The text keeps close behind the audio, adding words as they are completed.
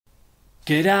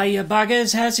G'day you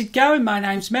buggers, how's it going? My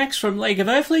name's Max from League of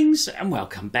Earthlings and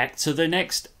welcome back to the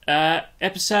next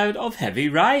episode of Heavy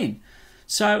Rain.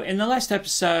 So in the last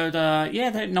episode,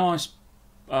 that nice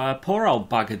poor old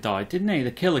bugger died, didn't he?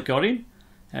 The killer got him.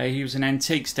 He was an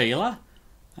antiques dealer,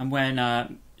 and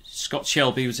when Scott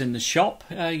Shelby was in the shop,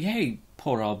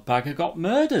 poor old bugger got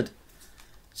murdered.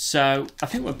 So I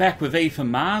think we're back with Ethan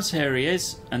Mars. Here he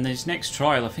is, and his next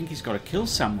trial I think he's got to kill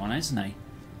someone, hasn't he?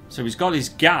 So he's got his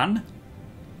gun.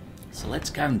 So let's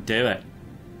go and do it.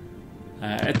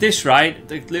 At this rate,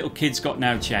 the little kid's got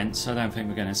no chance. I don't think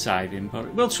we're going to save him,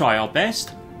 but we'll try our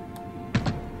best.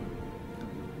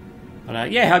 But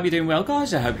hope you're doing well,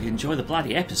 guys. I hope you enjoy the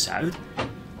bloody episode.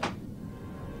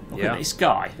 Look at this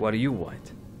guy. What do you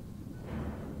want?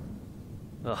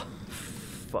 Oh,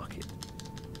 fuck it.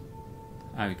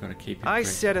 Oh, we've got to keep it I quick.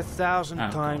 said 1,000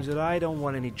 times that I don't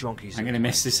want any junkies. I'm going to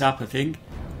mess this up, I think.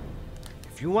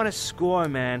 If you want to score,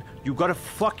 man, you gotta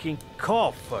fucking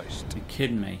call first. You're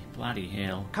kidding me. Bloody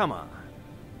hell. Come on.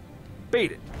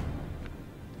 Beat it.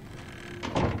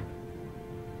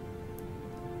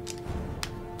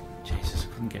 Jesus,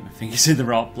 I couldn't get my fingers in the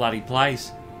right bloody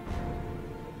place.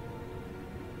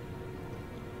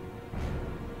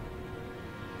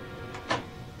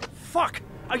 Fuck!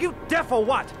 Are you deaf or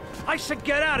what? I said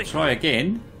get out of here! Try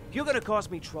again. You're gonna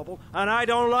cause me trouble, and I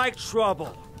don't like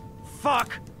trouble.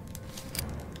 Fuck!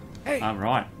 Hey!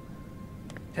 Alright.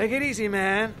 Take it easy,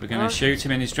 man. We're going to shoot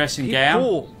him in his dressing Keep gown.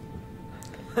 Cool.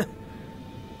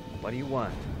 What do you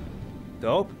want?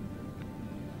 Dope?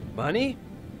 Money?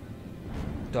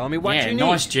 Tell me what you need.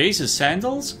 Nice Jesus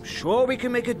sandals. Sure we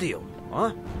can make a deal,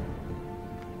 huh?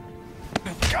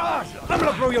 God, I'm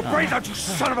gonna blow your brains out, you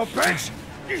son of a bitch!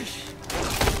 You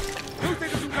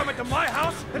think you can come into my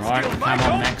house and steal my come on,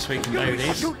 dope? Max, we can You'll do be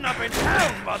this. shooting up in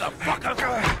town,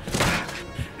 motherfucker!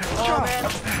 Oh, man,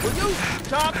 will you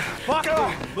stop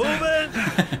fucking moving?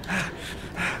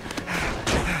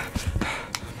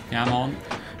 Come on.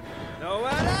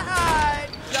 Nowhere to hide,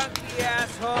 junkie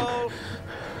asshole!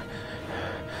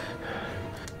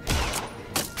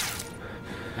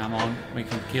 Come on, we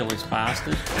can kill this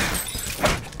bastard.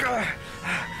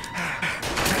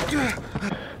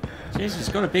 Jesus, he's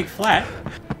got a big flat.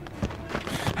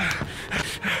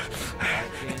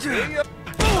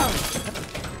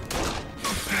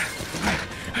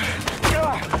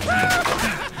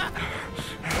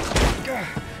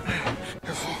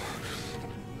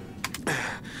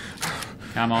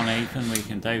 Come on, Ethan, we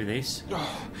can do this.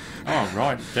 Oh,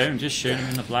 right, don't just shoot him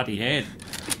in the bloody head.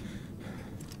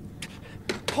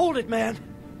 Hold it, man.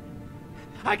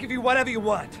 I give you whatever you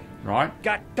want. Right.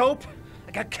 Got dope?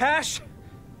 I got cash?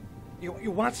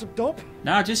 You want some dope?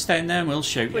 No, just stand there and we'll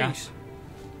shoot you. Please.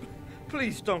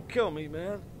 Please don't kill me,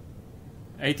 man.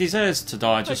 He deserves to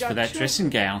die just for that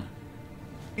dressing gown.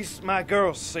 These my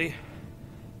girls, see?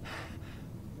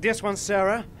 This one's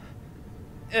Sarah.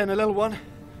 And a little one.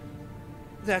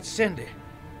 That's Cindy.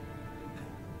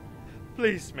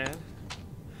 Please, man.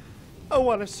 I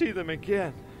want to see them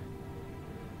again.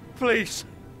 Please.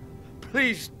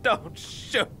 Please don't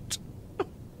shoot.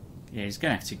 Yeah, he's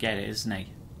going to have to get it, isn't he?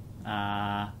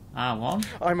 R1?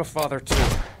 I'm a father too.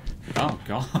 Oh,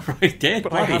 God. Right dead.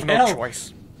 But I have no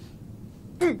choice.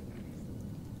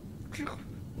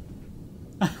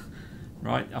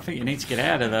 Right, I think you need to get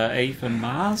out of there, Ethan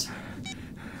Mars.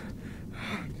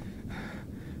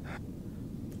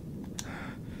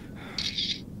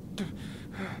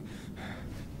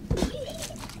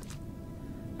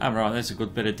 Alright, there's a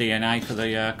good bit of DNA for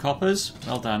the coppers.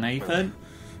 Well done, Ethan.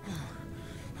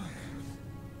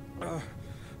 Look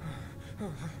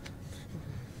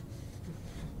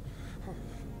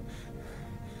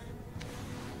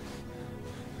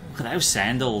at those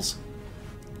sandals.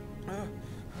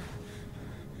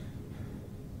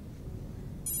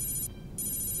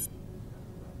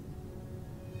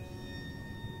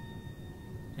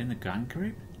 In the gun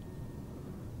grip?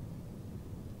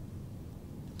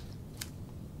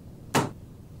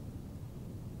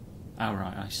 Oh,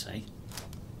 right, I see.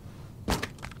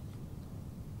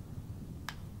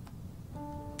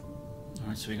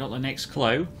 Alright, so we got the next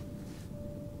clue.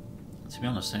 To be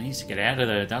honest, he needs to get out of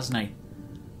there, doesn't he?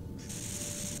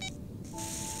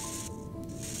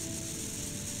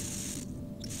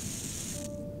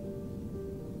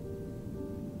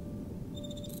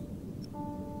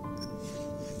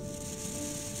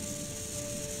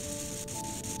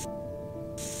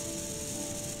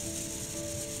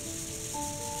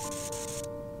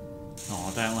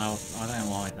 Oh, I don't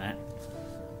like that.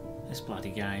 This bloody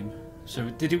game. So,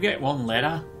 did you get one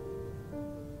letter?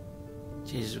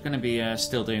 Jeez, we're going to be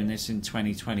still doing this in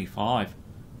 2025.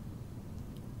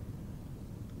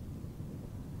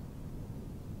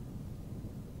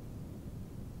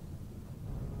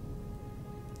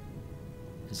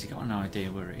 Has he got an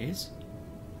idea where it is?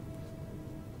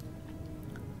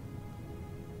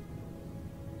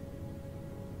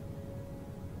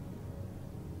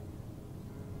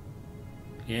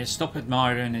 Yeah, stop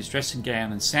admiring his dressing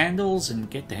gown and sandals and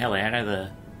get the hell out of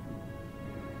there.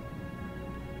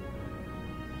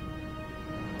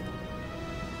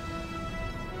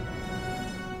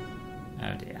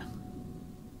 Oh dear.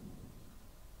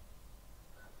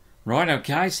 Right,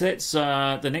 okay, so that's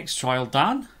the next trial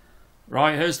done.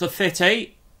 Right, here's the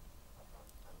fitty.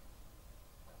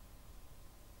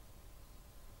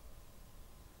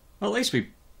 Well, at least we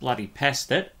bloody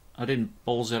passed it. I didn't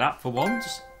balls it up for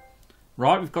once.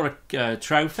 Right, we've got a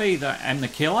trophy that I'm the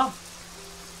killer.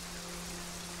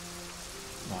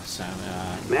 Right, so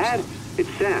Matt, it's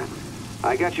Sam.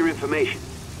 I got your information.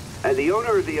 The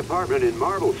owner of the apartment in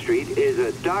Marble Street is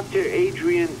a Dr.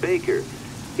 Adrian Baker.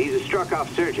 He's a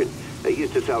struck-off surgeon. They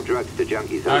used to sell drugs to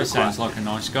junkies. Oh, sounds like a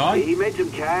nice guy. He made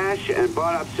some cash and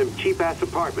bought up some cheap-ass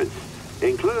apartments,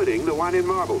 including the one in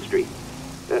Marble Street.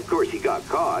 Of course, he got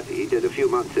caught. He did a few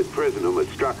months in prison and was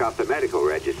struck off the medical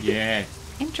register. Yeah.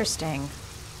 Interesting.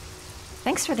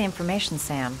 Thanks for the information,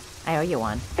 Sam. I owe you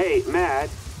one. Hey, Matt,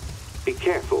 be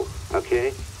careful,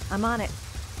 okay? I'm on it.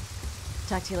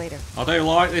 Talk to you later. I do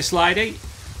like this lady.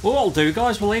 Well, what we'll do,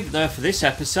 guys, we'll leave it there for this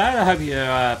episode. I hope you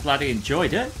bloody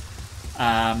enjoyed it.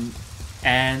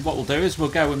 And what we'll do is we'll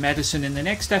go with medicine in the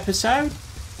next episode.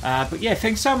 But yeah,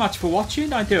 thanks so much for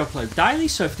watching. I do upload daily,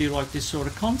 so if you like this sort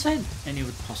of content and you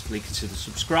would possibly consider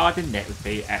subscribing, that would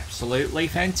be absolutely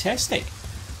fantastic.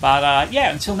 But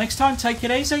yeah, until next time, take it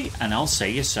easy, and I'll see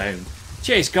you soon.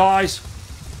 Cheers, guys.